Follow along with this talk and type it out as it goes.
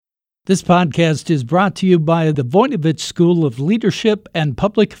This podcast is brought to you by the Voinovich School of Leadership and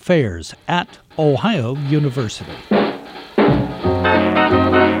Public Affairs at Ohio University.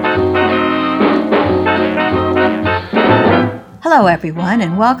 Hello, everyone,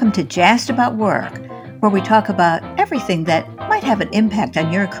 and welcome to Jazzed About Work, where we talk about everything that might have an impact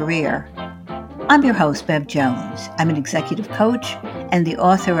on your career. I'm your host, Bev Jones. I'm an executive coach and the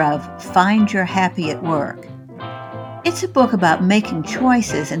author of Find Your Happy at Work. It's a book about making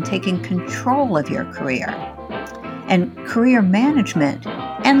choices and taking control of your career. And career management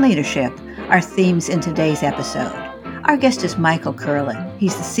and leadership are themes in today's episode. Our guest is Michael Kurland.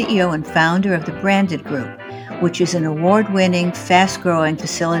 He's the CEO and founder of the Branded Group, which is an award-winning, fast-growing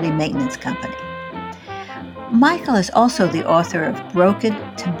facility maintenance company. Michael is also the author of Broken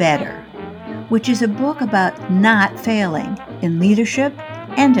to Better, which is a book about not failing in leadership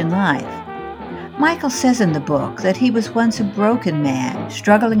and in life. Michael says in the book that he was once a broken man,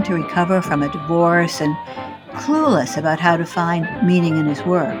 struggling to recover from a divorce and clueless about how to find meaning in his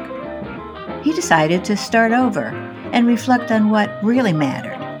work. He decided to start over and reflect on what really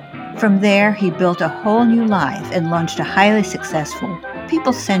mattered. From there, he built a whole new life and launched a highly successful,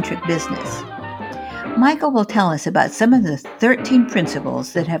 people-centric business. Michael will tell us about some of the 13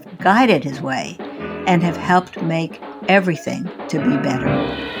 principles that have guided his way and have helped make everything to be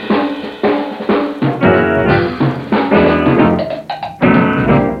better.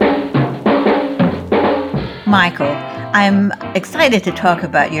 Michael, I'm excited to talk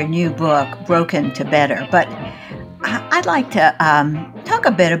about your new book, Broken to Better, but I'd like to talk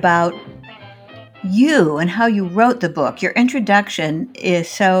a bit about you and how you wrote the book. Your introduction is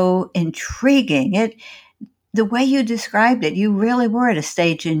so intriguing. The way you described it, you really were at a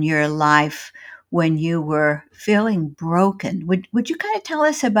stage in your life when you were feeling broken. Would you kind of tell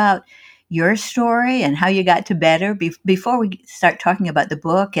us about your story and how you got to better before we start talking about the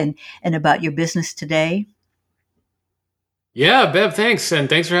book and about your business today? Yeah, Bev, thanks. And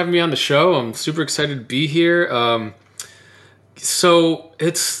thanks for having me on the show. I'm super excited to be here. So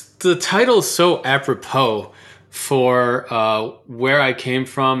the title is so apropos for where I came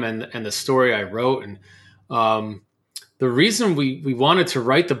from and the story I wrote. And the reason we wanted to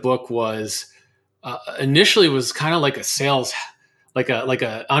write the book was initially was kind of like a sales, like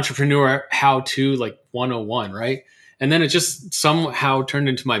a entrepreneur how-to, like 101, right? And then it just somehow turned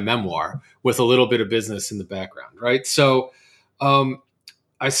into my memoir with a little bit of business in the background, right? So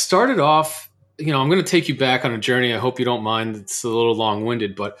I started off, I'm going to take you back on a journey. I hope you don't mind. It's a little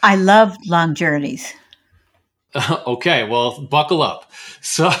long-winded, but I love long journeys. Okay, well, buckle up.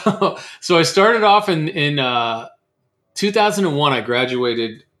 So I started off in 2001. I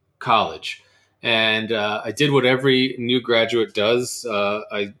graduated college, and I did what every new graduate does.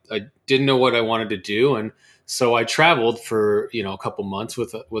 I didn't know what I wanted to do, and so I traveled for a couple months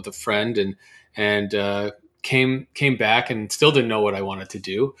with a friend, and came back and still didn't know what I wanted to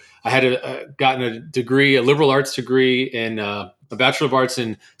do. I had gotten a degree, a liberal arts degree in a Bachelor of Arts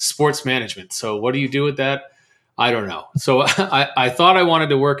in sports management. So what do you do with that? I don't know. So I thought I wanted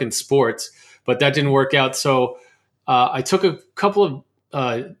to work in sports, but that didn't work out. So I took a couple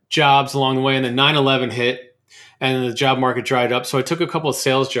of jobs along the way, and then 9/11 hit and the job market dried up. So I took a couple of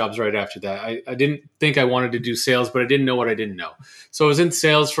sales jobs right after that. I didn't think I wanted to do sales, but I didn't know what I didn't know. So I was in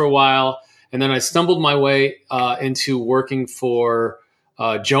sales for a while. And then I stumbled my way into working for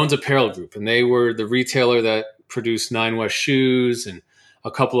Jones Apparel Group. And they were the retailer that produced Nine West shoes and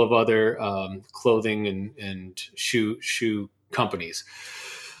a couple of other clothing and shoe companies.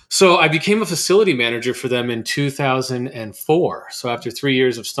 So I became a facility manager for them in 2004. So after 3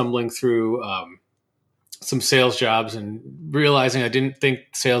 years of stumbling through some sales jobs and realizing I didn't think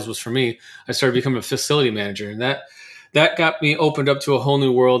sales was for me, I started becoming a facility manager. And that got me opened up to a whole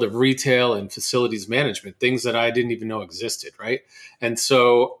new world of retail and facilities management, things that I didn't even know existed, right? And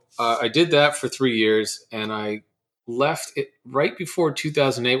so I did that for 3 years, and I left it right before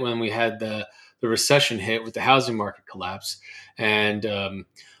 2008 when we had the recession hit with the housing market collapse. And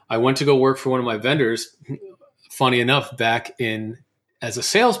I went to go work for one of my vendors, funny enough, back in as a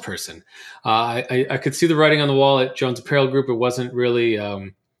salesperson. I could see the writing on the wall at Jones Apparel Group. It wasn't really...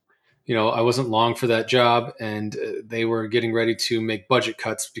 I wasn't long for that job, and they were getting ready to make budget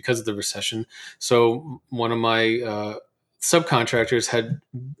cuts because of the recession. So one of my subcontractors had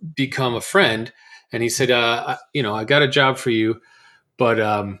become a friend, and he said, I got a job for you, but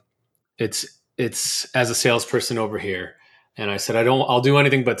it's as a salesperson over here. And I said, I'll do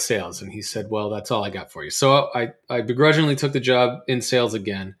anything but sales. And he said, well, that's all I got for you. So I begrudgingly took the job in sales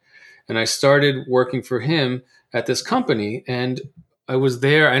again, and I started working for him at this company. And I was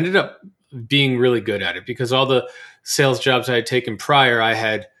there. I ended up being really good at it because all the sales jobs I had taken prior, I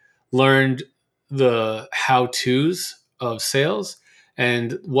had learned the how-tos of sales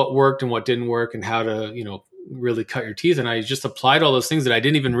and what worked and what didn't work and how to, really cut your teeth. And I just applied all those things that I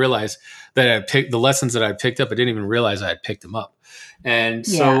didn't even realize that I had picked, the lessons that I picked up. I didn't even realize I had picked them up. And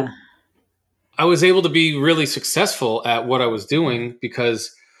Yeah. so I was able to be really successful at what I was doing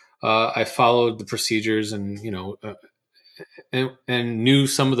because I followed the procedures and, and knew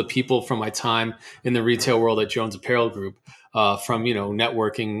some of the people from my time in the retail world at Jones Apparel Group, from,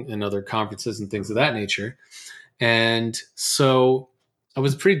 networking and other conferences and things of that nature. And so I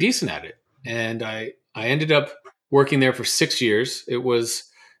was pretty decent at it. And I ended up working there for 6 years. It was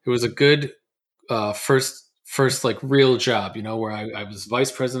a good first like real job, where I was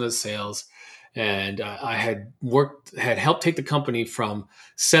vice president of sales, and I had helped take the company from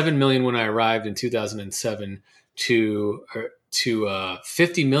 7 million when I arrived in 2007 to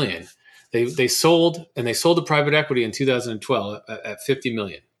 50 million. They sold to private equity in 2012 at 50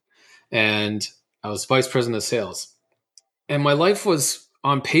 million, and I was vice president of sales, and my life was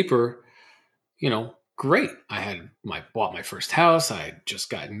on paper, great. Bought my first house. I had just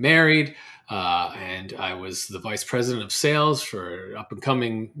gotten married, and I was the vice president of sales for an up and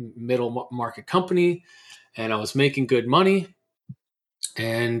coming middle market company, and I was making good money,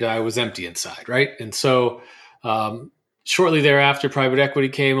 and I was empty inside, right? And so, shortly thereafter, private equity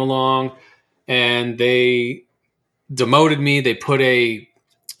came along, and they demoted me.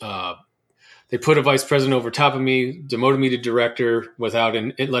 Uh, they put a vice president over top of me, demoted me to director without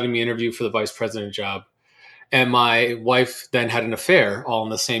letting me interview for the vice president job. And my wife then had an affair all in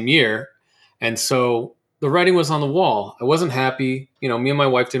the same year. And so the writing was on the wall. I wasn't happy. Me and my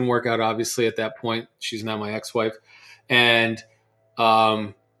wife didn't work out, obviously, at that point. She's now my ex-wife. And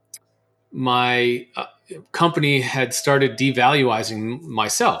my company had started devaluing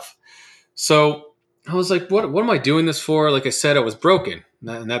myself. So I was like, what am I doing this for? Like I said, I was broken.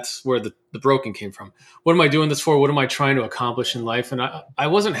 And that's where the broken came from. What am I doing this for? What am I trying to accomplish in life? And I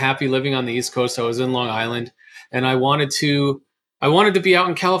wasn't happy living on the East Coast. I was in Long Island, and I wanted to be out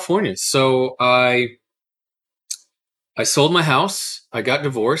in California. So I sold my house. I got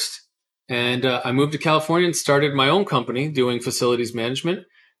divorced, and I moved to California and started my own company doing facilities management,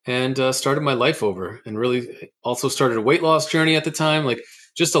 and started my life over, and really also started a weight loss journey at the time. Like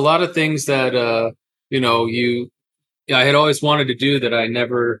just a lot of things that, I had always wanted to do that I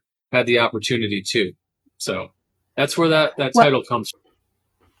never had the opportunity to. So that's where that Well, title comes from.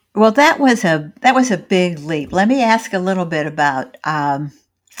 well, that was a big leap. Let me ask a little bit about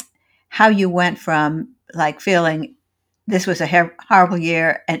how you went from like feeling this was a horrible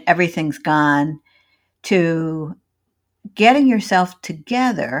year and everything's gone to getting yourself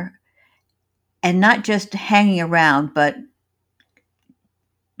together and not just hanging around, but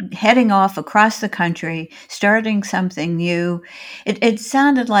heading off across the country, starting something new. It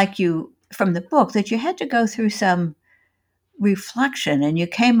sounded like you, from the book, that you had to go through some reflection and you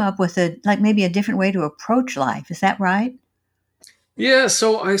came up with maybe a different way to approach life. Is that right? Yeah,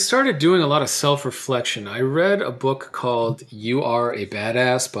 so I started doing a lot of self-reflection. I read a book called "You Are a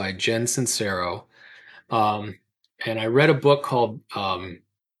Badass" by Jen Sincero, um, and I read a book called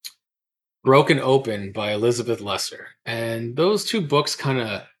 "Broken Open" by Elizabeth Lesser, and those two books kind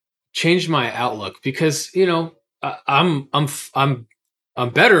of changed my outlook because I'm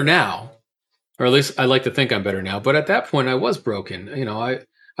better now, or at least I like to think I'm better now. But at that point, I was broken.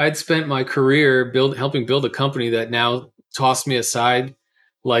 I'd spent my career helping build a company that now tossed me aside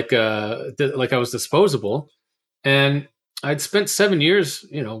like I was disposable, and I'd spent 7 years,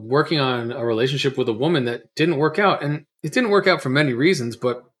 working on a relationship with a woman that didn't work out, and it didn't work out for many reasons.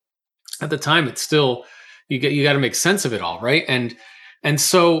 But at the time, it's still you got to make sense of it all, right? And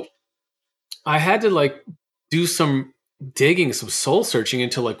so I had to like do some digging, some soul searching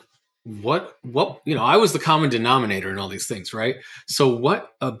into like what I was the common denominator in all these things, right? So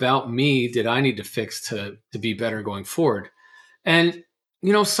what about me did I need to fix to be better going forward? And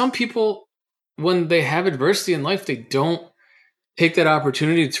some people, when they have adversity in life, they don't take that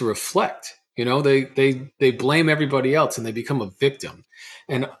opportunity to reflect. They blame everybody else and they become a victim.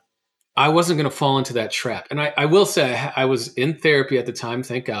 And I wasn't going to fall into that trap. And I will say I was in therapy at the time,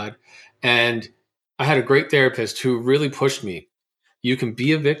 thank God. And I had a great therapist who really pushed me. You can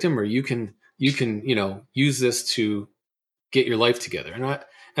be a victim, or you can use this to get your life together.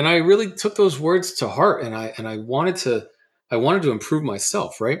 And I really took those words to heart, and I wanted to improve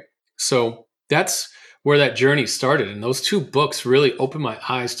myself, right? So that's where that journey started. And those two books really opened my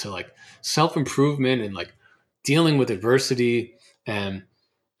eyes to like self-improvement and like dealing with adversity, and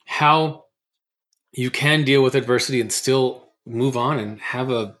how you can deal with adversity and still move on and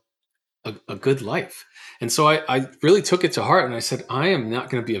have a good life. And so I really took it to heart, and I said, I am not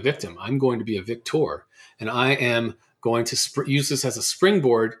going to be a victim. I'm going to be a victor, and I am going to use this as a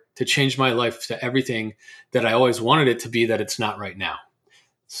springboard to change my life to everything that I always wanted it to be, that it's not right now.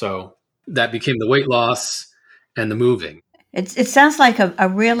 So that became the weight loss and the moving. It sounds like a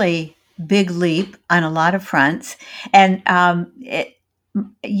really big leap on a lot of fronts. And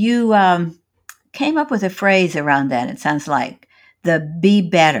you came up with a phrase around that, it sounds like the be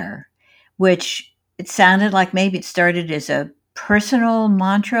better, which it sounded like maybe it started as a personal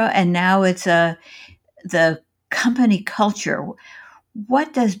mantra and now it's the company culture.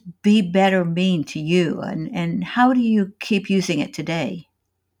 What does be better mean to you, and how do you keep using it today?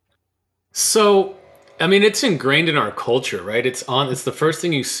 So, I mean, it's ingrained in our culture, right? It's the first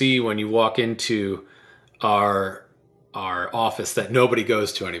thing you see when you walk into our our office that nobody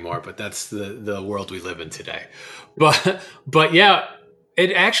goes to anymore, but that's the world we live in today. But yeah,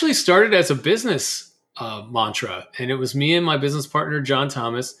 it actually started as a business mantra, and it was me and my business partner John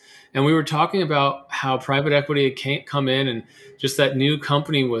Thomas, and we were talking about how private equity had come in, and just that new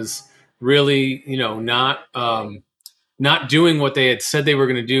company was really, not doing what they had said they were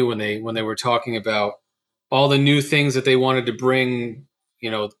going to do when they were talking about all the new things that they wanted to bring,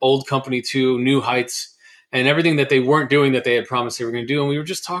 old company to new heights, and everything that they weren't doing that they had promised they were going to do. And we were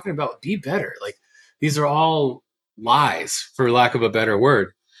just talking about be better. Like, these are all lies, for lack of a better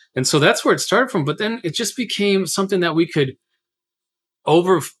word. And so that's where it started from. But then it just became something that we could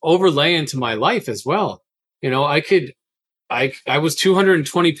overlay into my life as well. I was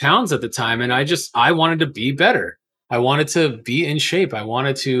 220 pounds at the time, and I wanted to be better. I wanted to be in shape. I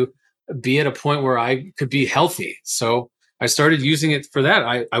wanted to be at a point where I could be healthy. So I started using it for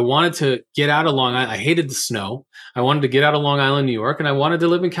that. I wanted to get out of Long Island. I hated the snow. I wanted to get out of Long Island, New York, and I wanted to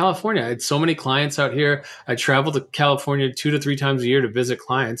live in California. I had so many clients out here. I traveled to California 2 to 3 times a year to visit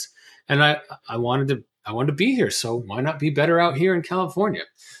clients, and I wanted to be here. So why not be better out here in California?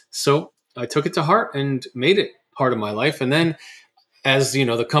 So I took it to heart and made it part of my life. And then, as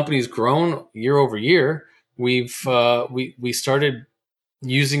the company's grown year over year, we started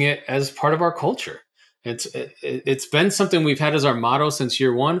using it as part of our culture. It's been something we've had as our motto since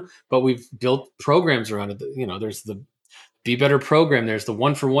year one, but we've built programs around it. There's the Be Better program. There's the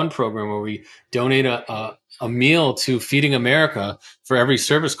One for One program, where we donate a meal to Feeding America for every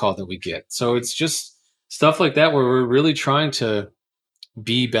service call that we get. So it's just stuff like that, where we're really trying to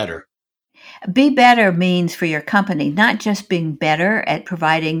be better. Be better means for your company not just being better at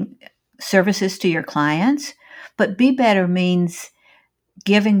providing services to your clients, but be better means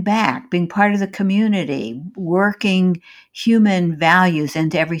giving back, being part of the community, working human values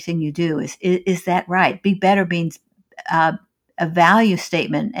into everything you do. Is that right? Be better means uh, a value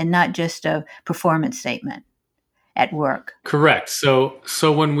statement and not just a performance statement at work. Correct. So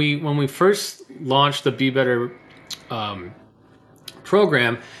when we first launched the Be Better um,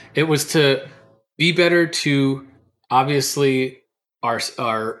 program, it was to be better to, obviously,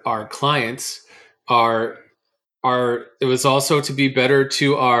 our clients. Our It was also to be better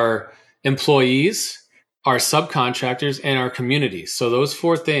to our employees, our subcontractors, and our community. So those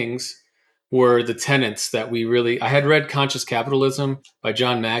four things were the tenets that I had read Conscious Capitalism by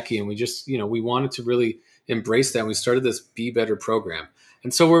John Mackey, and we wanted to really embrace that. We started this Be Better program.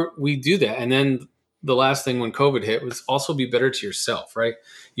 And so we do that. And then the last thing when COVID hit was also be better to yourself, right?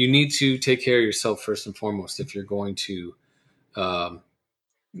 You need to take care of yourself first and foremost if you're going to um,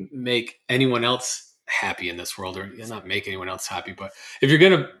 make anyone else happy in this world, or not make anyone else happy, but if you're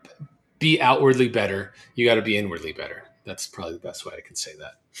going to be outwardly better, you got to be inwardly better. That's probably the best way I can say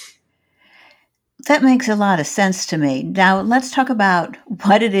that. That makes a lot of sense to me. Now, let's talk about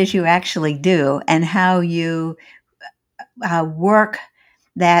what it is you actually do and how you work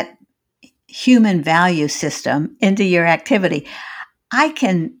that human value system into your activity. I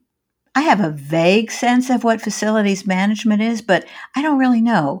have a vague sense of what facilities management is, but I don't really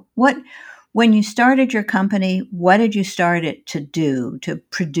know. When you started your company, what did you start it to do, to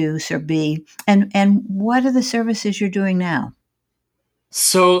produce or be, and what are the services you're doing now?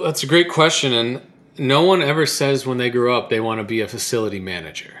 So that's a great question. And no one ever says when they grow up they want to be a facility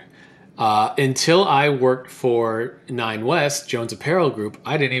manager. Until I worked for Nine West, Jones Apparel Group,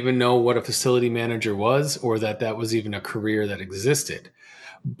 I didn't even know what a facility manager was, or that was even a career that existed.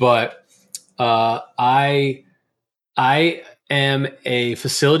 But I am a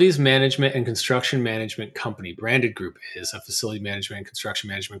facilities management and construction management company. Branded Group is a facility management and construction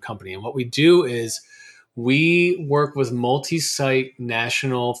management company. And what we do is we work with multi-site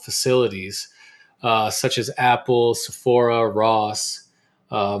national facilities, such as Apple, Sephora, Ross,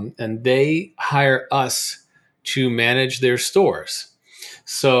 and they hire us to manage their stores.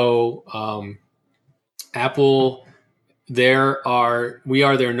 So Apple, we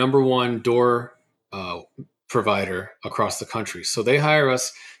are their number one door provider across the country. So they hire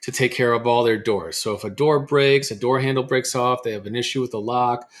us to take care of all their doors. So if a door breaks, a door handle breaks off, they have an issue with a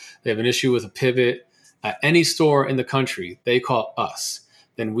lock, they have an issue with a pivot, at any store in the country, they call us.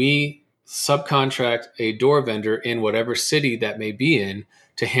 Then we subcontract a door vendor in whatever city that may be in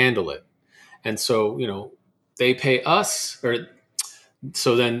to handle it. And so, they pay us, or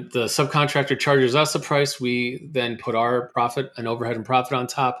so then the subcontractor charges us a price. We then put our profit and overhead and profit on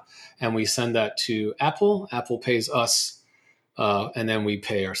top, and we send that to Apple. Apple pays us, and then we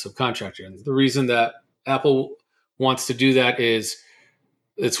pay our subcontractor. And the reason that Apple wants to do that is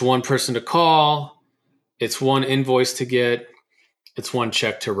it's one person to call, it's one invoice to get, it's one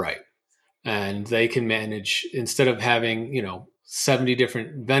check to write. And they can manage, instead of having, 70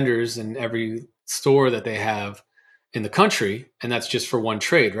 different vendors in every store that they have in the country, and that's just for one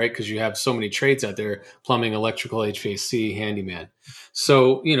trade, right? Because you have so many trades out there: plumbing, electrical, HVAC, handyman.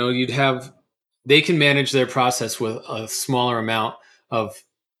 So, they can manage their process with a smaller amount of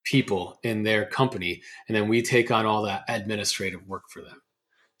people in their company, and then we take on all that administrative work for them.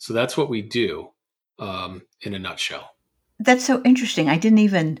 So that's what we do, in a nutshell. That's so interesting. I didn't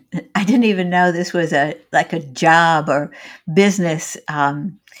even know this was a job or business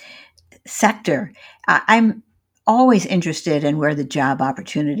sector. I'm always interested in where the job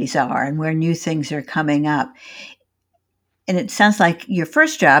opportunities are and where new things are coming up. And it sounds like your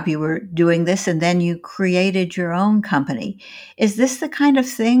first job, you were doing this and then you created your own company. Is this the kind of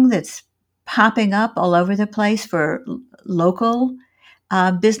thing that's popping up all over the place for local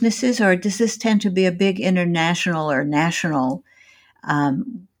businesses, or does this tend to be a big international or national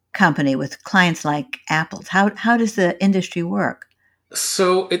company with clients like Apple? How does the industry work?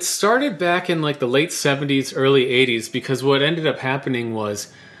 So it started back in like the late 70s, early 80s, because what ended up happening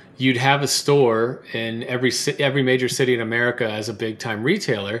was you'd have a store in every major city in America as a big time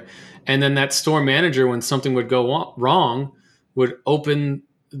retailer. And then that store manager, when something would go wrong, would open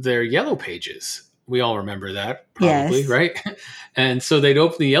their yellow pages. We all remember that, probably, Yes. right? And so they'd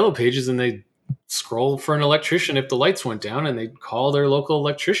open the yellow pages and they'd scroll for an electrician if the lights went down, and they'd call their local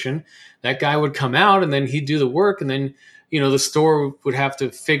electrician. That guy would come out and then he'd do the work, and then the store would have to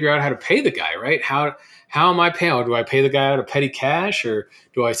figure out how to pay the guy, right? How am I paying? Do I pay the guy out of petty cash, or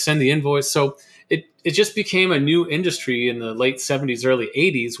do I send the invoice? So it just became a new industry in the late 70s, early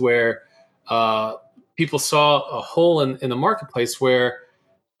 80s, where people saw a hole in the marketplace where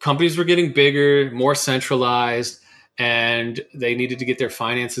companies were getting bigger, more centralized, and they needed to get their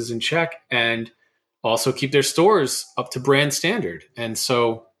finances in check and also keep their stores up to brand standard. And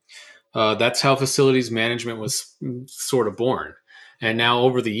so that's how facilities management was sort of born. And now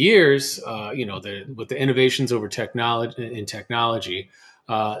over the years, with the innovations over technology,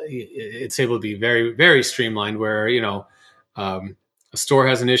 it's able to be very, very streamlined. Where a store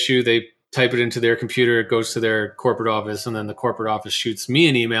has an issue, they type it into their computer, it goes to their corporate office, and then the corporate office shoots me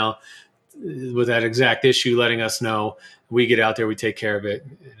an email with that exact issue, letting us know. We get out there, we take care of it.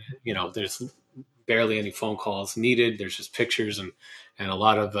 There's barely any phone calls needed. There's just pictures and a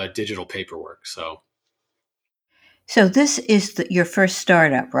lot of digital paperwork. So this is your first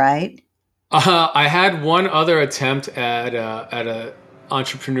startup, right? I had one other attempt at a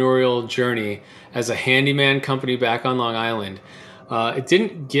entrepreneurial journey as a handyman company back on Long Island. It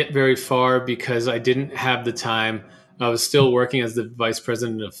didn't get very far because I didn't have the time. I was still working as the vice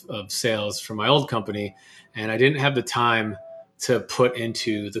president of sales for my old company, and I didn't have the time to put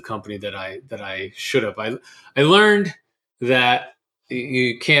into the company that I should have. I learned that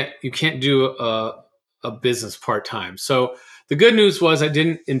you can't do a business part time. So the good news was I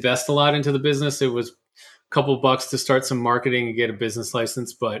didn't invest a lot into the business. It was a couple bucks to start some marketing and get a business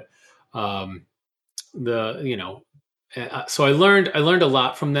license, but so I learned a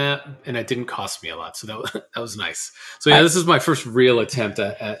lot from that, and it didn't cost me a lot. So that was nice. So yeah, this is my first real attempt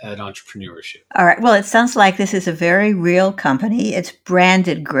at entrepreneurship. All right. Well, it sounds like this is a very real company. It's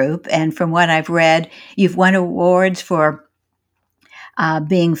Branded Group, and from what I've read, you've won awards for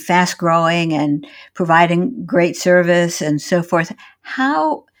being fast growing and providing great service and so forth.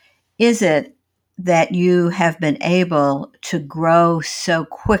 How is it that you have been able to grow so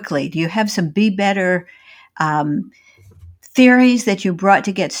quickly? Do you have some Be Better theories that you brought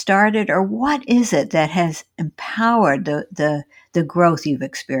to get started, or what is it that has empowered the growth you've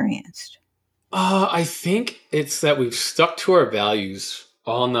experienced? I think it's that we've stuck to our values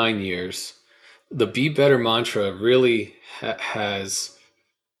all 9 years. The Be Better mantra really has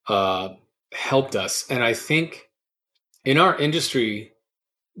helped us. And I think in our industry,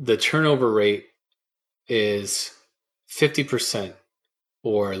 the turnover rate is 50%.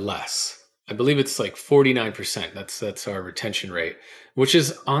 or less. I believe it's like 49%. That's our retention rate, which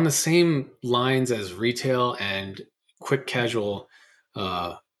is on the same lines as retail and quick casual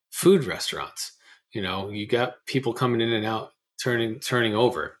uh, food restaurants. You got people coming in and out, turning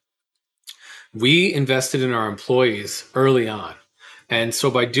over. We invested in our employees early on. And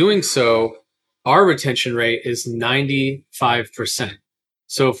so by doing so, our retention rate is 95%.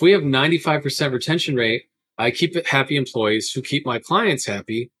 So if we have 95% retention rate, I keep happy employees who keep my clients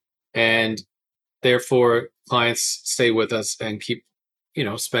happy, and therefore clients stay with us and keep,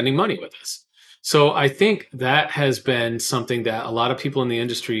 spending money with us. So I think that has been something that a lot of people in the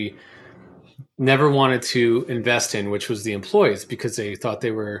industry never wanted to invest in, which was the employees, because they thought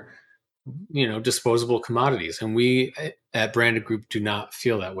they were disposable commodities. And we at Branded Group do not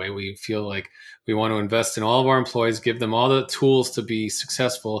feel that way. We feel like we want to invest in all of our employees, give them all the tools to be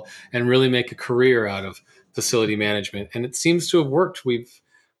successful, and really make a career out of facility management. And it seems to have worked.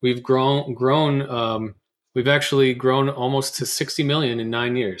 We've grown. We've actually grown almost to 60 million in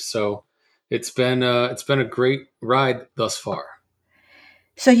 9 years. So it's been a great ride thus far.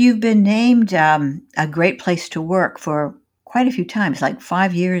 So you've been named a great place to work for quite a few times, like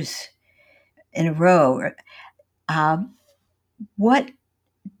 5 years in a row. Um, what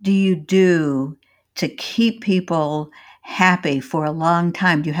do you do to keep people happy for a long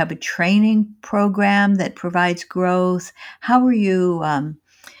time? Do you have a training program that provides growth? How are you um,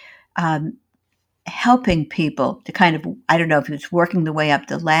 helping people to kind of, I don't know if it's working the way up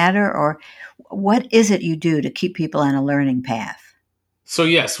the ladder, or what is it you do to keep people on a learning path? So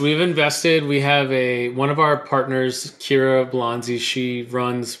yes, we've invested. We have one of our partners, Kira Blonzi. She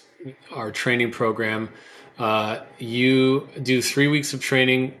runs our training program. You do 3 weeks of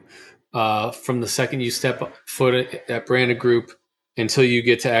training from the second you step foot at Branded Group until you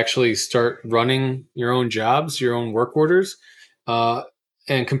get to actually start running your own jobs, your own work orders. Uh,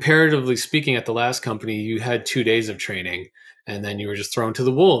 and comparatively speaking, at the last company, you had 2 days of training, and then you were just thrown to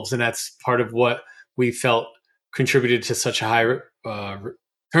the wolves. And that's part of what we felt contributed to such a high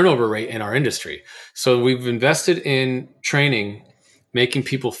turnover rate in our industry. So we've invested in training, making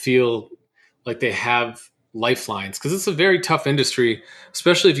people feel like they have lifelines, because it's a very tough industry,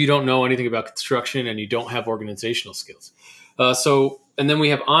 especially if you don't know anything about construction and you don't have organizational skills. And then we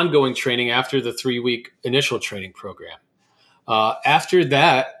have ongoing training after the 3 week initial training program. After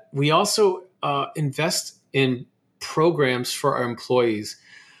that, we also invest in programs for our employees.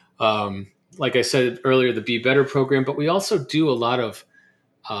 Like I said earlier, the Be Better program, but we also do a lot of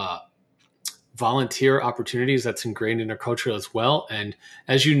uh, volunteer opportunities that's ingrained in our culture as well. And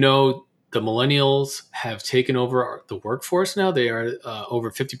as you know, the millennials have taken over the workforce now. They are over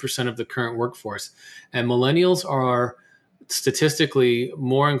 50% of the current workforce. And millennials are statistically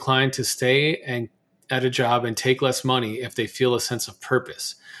more inclined to stay and at a job and take less money if they feel a sense of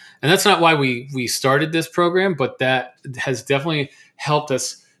purpose. And that's not why we started this program, but that has definitely helped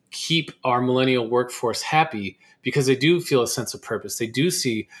us keep our millennial workforce happy, because they do feel a sense of purpose. They do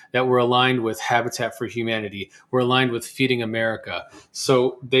see that we're aligned with Habitat for Humanity. We're aligned with Feeding America.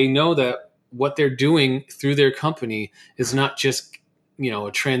 So they know that what they're doing through their company is not just, a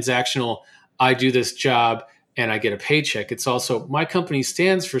transactional, I do this job and I get a paycheck. It's also, my company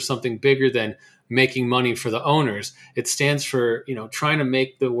stands for something bigger than making money for the owners. It stands for, trying to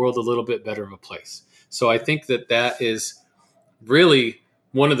make the world a little bit better of a place. So I think that is really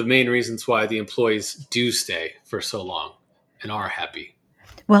one of the main reasons why the employees do stay for so long and are happy.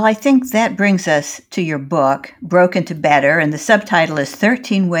 Well, I think that brings us to your book, Broken to Better, and the subtitle is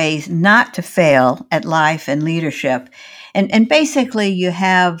 13 Ways Not to Fail at Life and Leadership. And basically, you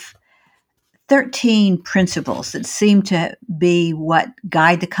have 13 principles that seem to be what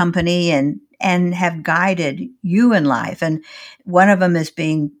guide the company and have guided you in life. And one of them is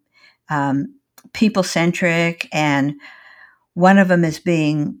being people-centric, and one of them is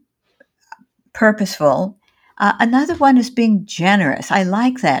being purposeful. Another one is being generous. I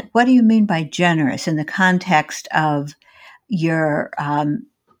like that. What do you mean by generous in the context of your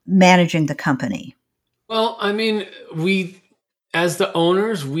managing the company? Well, I mean, as the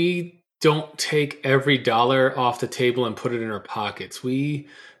owners, we don't take every dollar off the table and put it in our pockets. We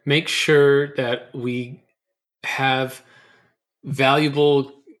make sure that we have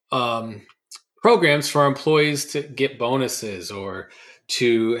valuable programs for our employees to get bonuses, or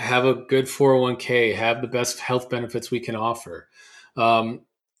to have a good 401k, have the best health benefits we can offer. Um,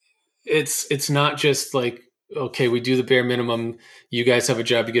 it's not just like, okay, we do the bare minimum. You guys have a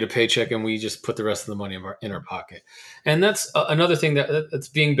job, you get a paycheck, and we just put the rest of the money in our pocket. And that's another thing that's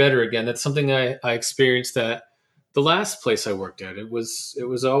being better again. That's something I experienced at the last place I worked at. It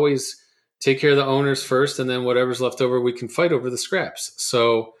was always take care of the owners first, and then whatever's left over, we can fight over the scraps.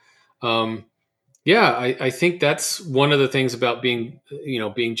 So, I think that's one of the things about being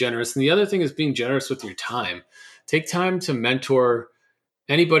generous. And the other thing is being generous with your time. Take time to mentor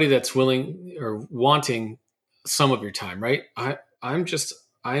anybody that's willing or wanting some of your time, right? I am just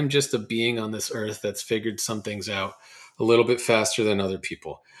a being on this earth that's figured some things out a little bit faster than other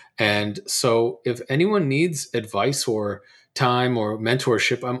people. And so if anyone needs advice or time or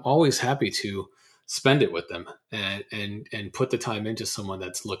mentorship, I'm always happy to spend it with them and put the time into someone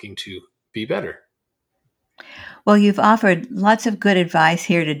that's looking to be better. Well, you've offered lots of good advice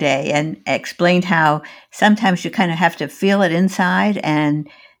here today and explained how sometimes you kind of have to feel it inside and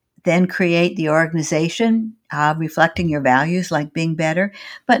then create the organization reflecting your values, like being better.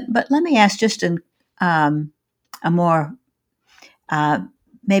 But let me ask just a more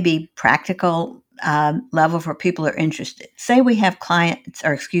maybe practical level for people who are interested. Say we have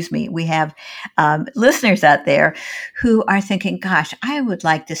we have listeners out there who are thinking, gosh, I would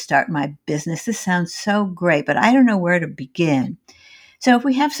like to start my business. This sounds so great, but I don't know where to begin. So if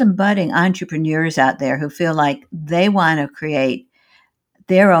we have some budding entrepreneurs out there who feel like they want to create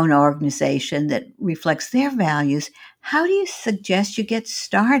their own organization that reflects their values, how do you suggest you get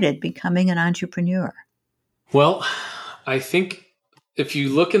started becoming an entrepreneur? Well, I think if you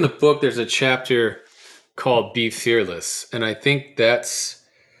look in the book, there's a chapter called Be Fearless. And I think that's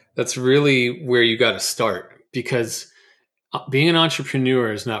really where you got to start, because being an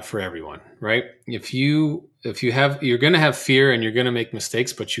entrepreneur is not for everyone, right? You're going to have fear and you're going to make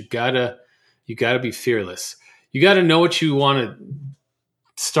mistakes, but you gotta be fearless. You got to know what you want to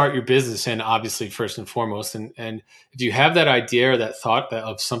start your business in, obviously, first and foremost. And if you have that idea or that thought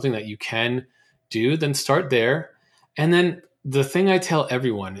of something that you can do, then start there. And then the thing I tell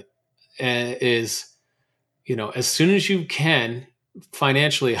everyone is, as soon as you can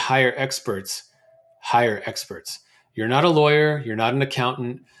financially hire experts. You're not a lawyer. You're not an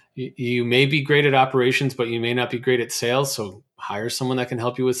accountant. You may be great at operations, but you may not be great at sales. So hire someone that can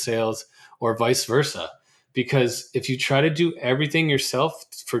help you with sales, or vice versa. Because if you try to do everything yourself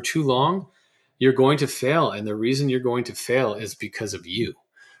for too long, you're going to fail. And the reason you're going to fail is because of you.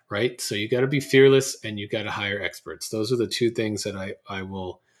 Right. So you got to be fearless and you got to hire experts. Those are the two things that I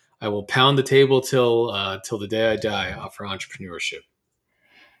will pound the table till the day I die for entrepreneurship.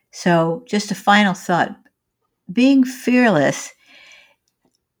 So just a final thought, being fearless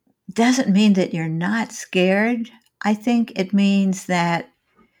doesn't mean that you're not scared. I think it means that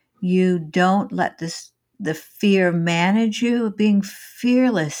you don't let the fear manage you. Being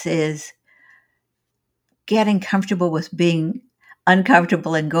fearless is getting comfortable with being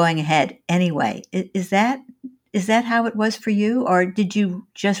uncomfortable and going ahead anyway. Is that how it was for you? Or did you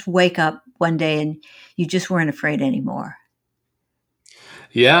just wake up one day and you just weren't afraid anymore?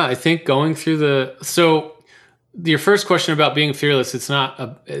 Yeah, I think going through so your first question about being fearless,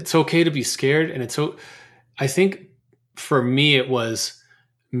 it's okay to be scared. And I think for me, it was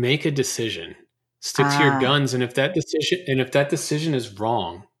make a decision, stick to your guns. And if that decision is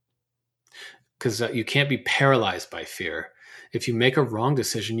wrong, because you can't be paralyzed by fear. If you make a wrong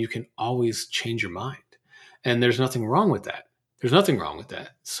decision, you can always change your mind. And there's nothing wrong with that.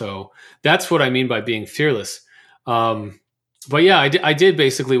 So that's what I mean by being fearless. But yeah, I did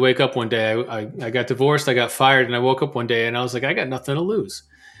basically wake up one day. I got divorced, I got fired, and I woke up one day and I was like, I got nothing to lose.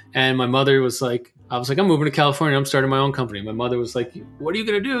 And my mother was like, I'm moving to California. I'm starting my own company. My mother was like, what are you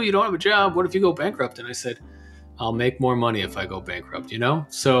going to do? You don't have a job. What if you go bankrupt? And I said, I'll make more money if I go bankrupt,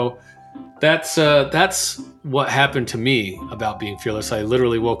 So that's what happened to me about being fearless. I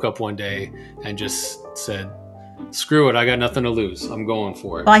literally woke up one day and just said, screw it. I got nothing to lose. I'm going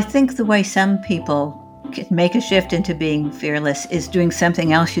for it. Well, I think the way some people can make a shift into being fearless is doing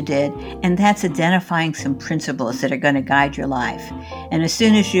something else you did, and that's identifying some principles that are going to guide your life. And as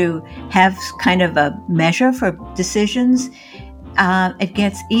soon as you have kind of a measure for decisions, it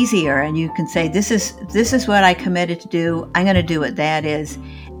gets easier, and you can say, this is what I committed to do. I'm going to do what that is.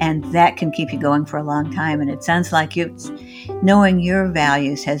 And that can keep you going for a long time. And it sounds like knowing your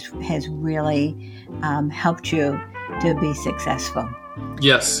values has really helped you to be successful.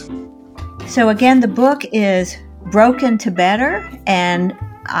 Yes. So again, the book is Broken to Better. And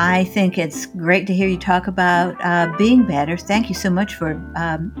I think it's great to hear you talk about being better. Thank you so much for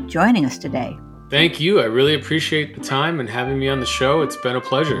joining us today. Thank you. I really appreciate the time and having me on the show. It's been a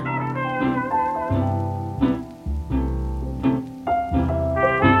pleasure.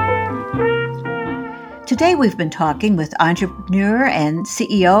 Today we've been talking with entrepreneur and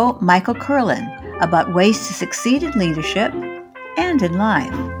CEO Michael Kurland about ways to succeed in leadership and in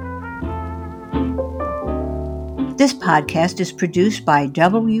life. This podcast is produced by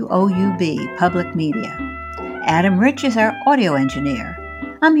WOUB Public Media. Adam Rich is our audio engineer.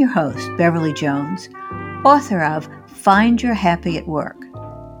 I'm your host, Beverly Jones, author of Find Your Happy at Work.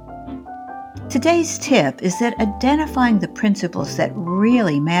 Today's tip is that identifying the principles that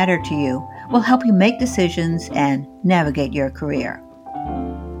really matter to you will help you make decisions and navigate your career.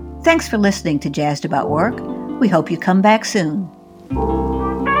 Thanks for listening to Jazzed About Work. We hope you come back soon.